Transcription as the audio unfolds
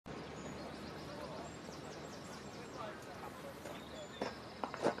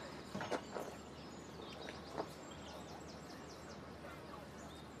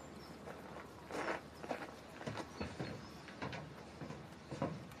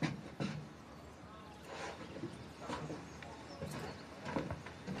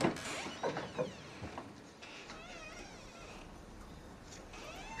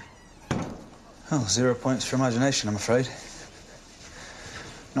Well, 0 points for imagination, I'm afraid.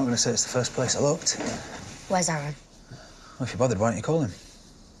 Not going to say it's the first place I looked. Where's Aaron? Well, if you're bothered, why don't you call him?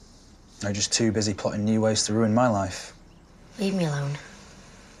 You're just too busy plotting new ways to ruin my life. Leave me alone.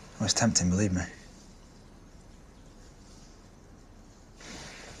 Well, it's tempting, believe me.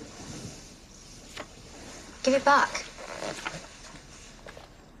 Give it back.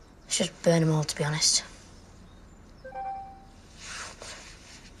 I should burn them all, to be honest.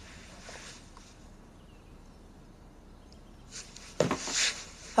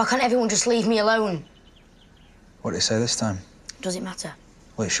 Why can't everyone just leave me alone? What did he say this time? Does it matter?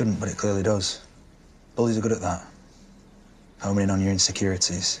 Well, it shouldn't, but it clearly does. Bullies are good at that. Homing in on your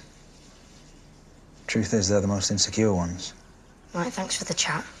insecurities. Truth is, they're the most insecure ones. Right, thanks for the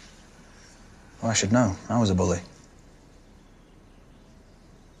chat. Well, I should know. I was a bully.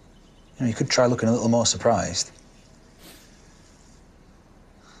 You know, you could try looking a little more surprised.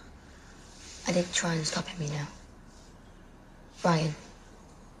 I did try and stop him, you know. Ryan.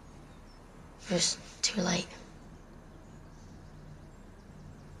 It was too late.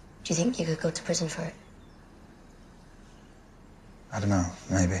 Do you think you could go to prison for it? I don't know,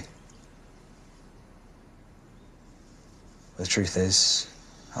 maybe. But the truth is,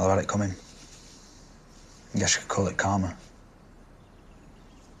 I'll have had it coming. I guess you could call it karma.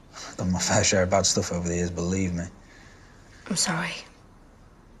 I've done my fair share of bad stuff over the years, believe me. I'm sorry.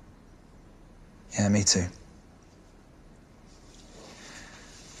 Yeah, me too.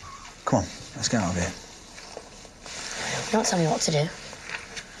 Come on, let's get out of here. Don't tell me what to do.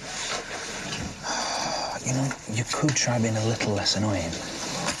 You know, you could try being a little less annoying.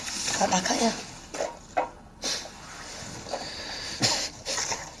 Right back at you.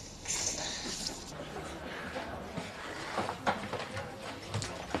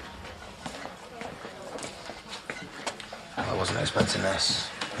 I wasn't expecting this.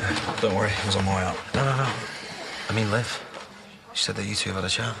 Don't worry, I was on my way out. No. I mean, Liv. She said that you two have had a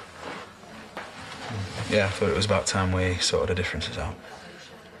chat. Yeah, I thought it was about time we sorted the differences out.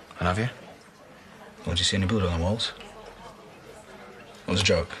 And have you? Well, did you see any blood on the walls? It was a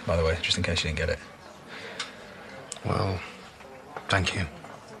joke, by the way, just in case you didn't get it. Well, thank you.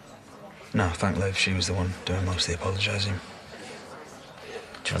 No, thank Liv. She was the one doing most of the apologising. Do you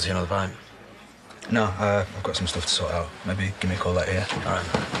want to see another pint? No, I've got some stuff to sort out. Maybe give me a call later, yeah? All right.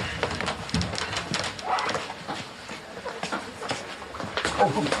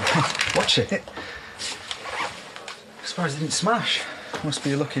 Oh, watch it. Surprised it didn't smash. Must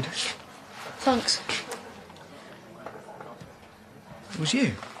be a lucky day. Thanks. It was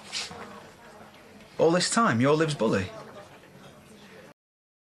you. All this time, you're Liv's bully.